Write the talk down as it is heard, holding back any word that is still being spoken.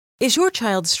Is your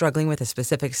child struggling with a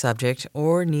specific subject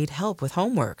or need help with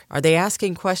homework? Are they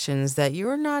asking questions that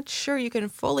you're not sure you can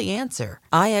fully answer?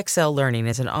 IXL Learning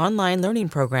is an online learning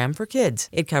program for kids.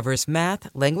 It covers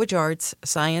math, language arts,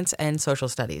 science, and social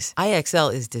studies.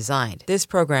 IXL is designed. This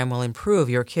program will improve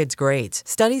your kids' grades.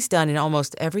 Studies done in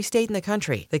almost every state in the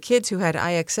country. The kids who had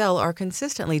IXL are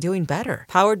consistently doing better.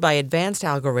 Powered by advanced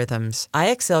algorithms,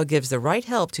 IXL gives the right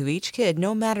help to each kid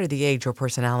no matter the age or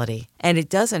personality. And it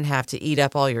doesn't have to eat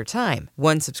up all your time.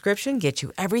 One subscription gets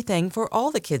you everything for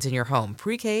all the kids in your home,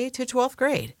 pre-K to 12th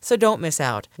grade. So don't miss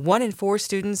out. 1 in 4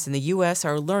 students in the U.S.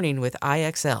 are learning with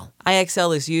IXL.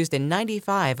 IXL is used in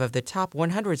 95 of the top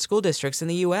 100 school districts in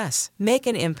the U.S. Make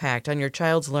an impact on your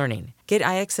child's learning. Get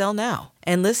IXL now.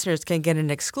 And listeners can get an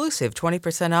exclusive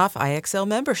 20% off IXL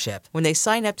membership when they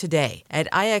sign up today at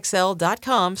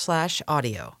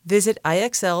IXL.com/audio. Visit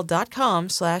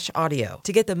IXL.com/audio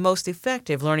to get the most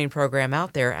effective learning program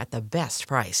out there at the best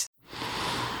price.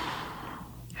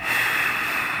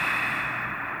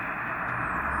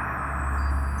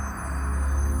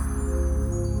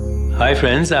 Hi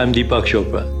friends, I'm Deepak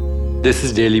Chopra. This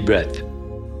is Daily Breath.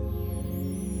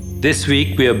 This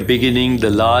week we are beginning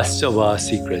the last of our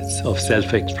secrets of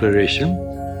self-exploration,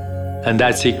 and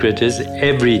that secret is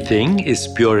everything is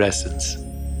pure essence,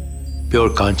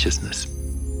 pure consciousness,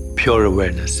 pure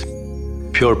awareness,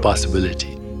 pure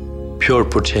possibility, pure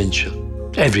potential,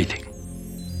 everything.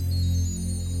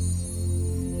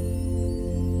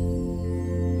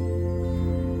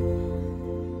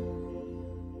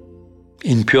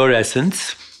 In pure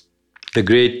essence, the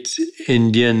great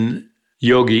Indian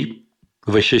yogi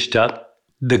Vashishta,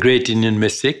 the great Indian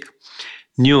mystic,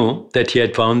 knew that he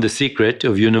had found the secret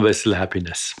of universal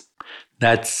happiness.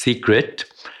 That secret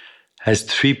has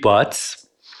 3 parts,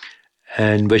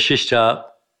 and Vashishta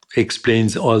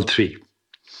explains all 3.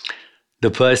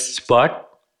 The first part,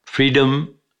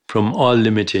 freedom from all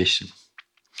limitation.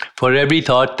 For every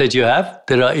thought that you have,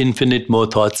 there are infinite more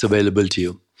thoughts available to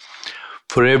you.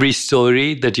 For every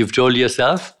story that you've told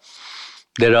yourself,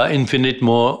 there are infinite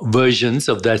more versions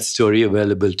of that story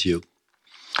available to you.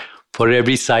 For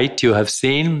every sight you have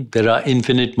seen, there are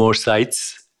infinite more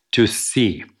sights to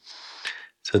see.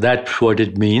 So that's what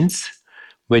it means.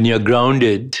 When you're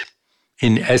grounded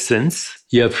in essence,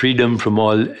 you have freedom from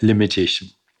all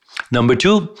limitation. Number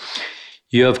 2,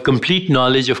 you have complete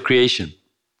knowledge of creation,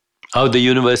 how the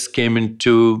universe came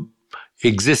into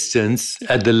existence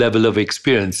at the level of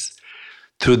experience.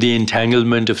 Through the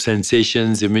entanglement of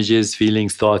sensations, images,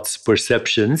 feelings, thoughts,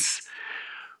 perceptions,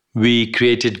 we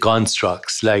created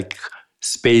constructs like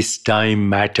space, time,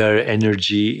 matter,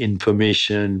 energy,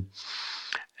 information,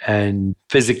 and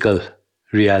physical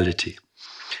reality.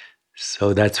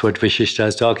 So that's what Vashishta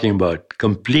is talking about,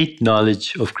 complete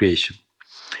knowledge of creation.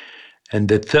 And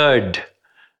the third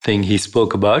thing he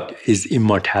spoke about is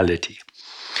immortality.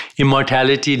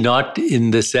 Immortality not in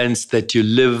the sense that you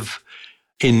live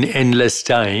in endless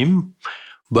time,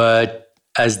 but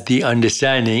as the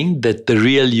understanding that the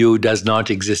real you does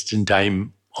not exist in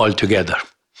time altogether.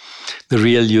 The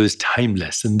real you is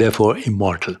timeless and therefore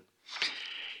immortal.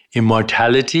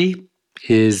 Immortality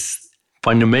is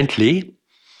fundamentally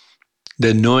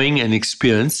the knowing and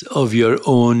experience of your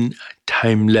own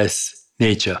timeless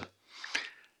nature.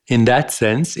 In that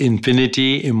sense,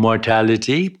 infinity,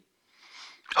 immortality,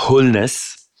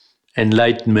 wholeness,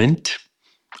 enlightenment,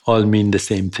 all mean the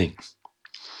same thing.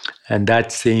 And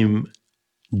that same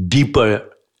deeper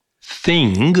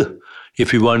thing,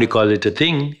 if you want to call it a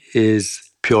thing, is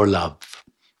pure love.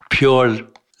 Pure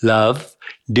love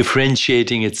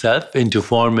differentiating itself into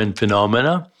form and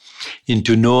phenomena,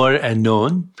 into knower and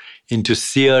known, into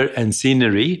seer and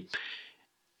scenery,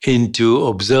 into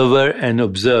observer and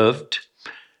observed,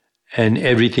 and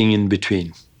everything in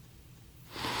between.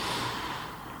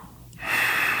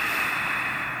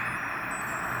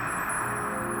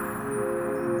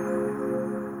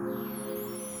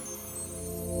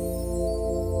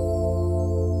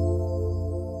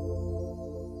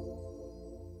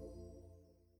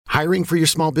 Hiring for your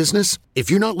small business?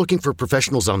 If you're not looking for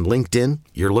professionals on LinkedIn,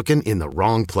 you're looking in the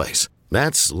wrong place.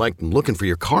 That's like looking for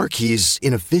your car keys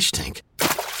in a fish tank.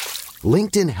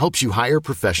 LinkedIn helps you hire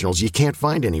professionals you can't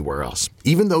find anywhere else,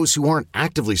 even those who aren't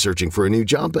actively searching for a new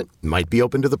job but might be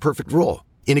open to the perfect role.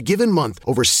 In a given month,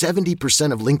 over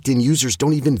 70% of LinkedIn users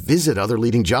don't even visit other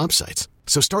leading job sites.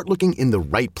 So start looking in the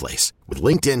right place. With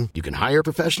LinkedIn, you can hire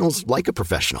professionals like a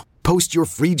professional. Post your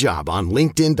free job on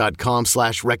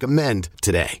linkedin.com/recommend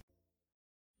today.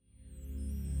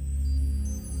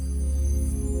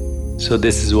 So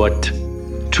this is what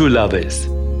true love is.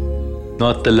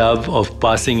 Not the love of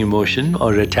passing emotion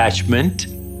or attachment,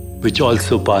 which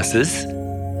also passes,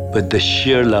 but the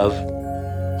sheer love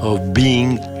of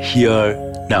being here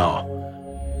now.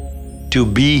 To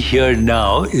be here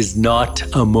now is not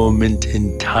a moment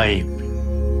in time.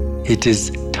 It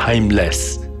is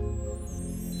timeless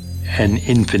and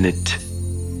infinite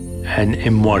and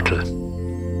immortal.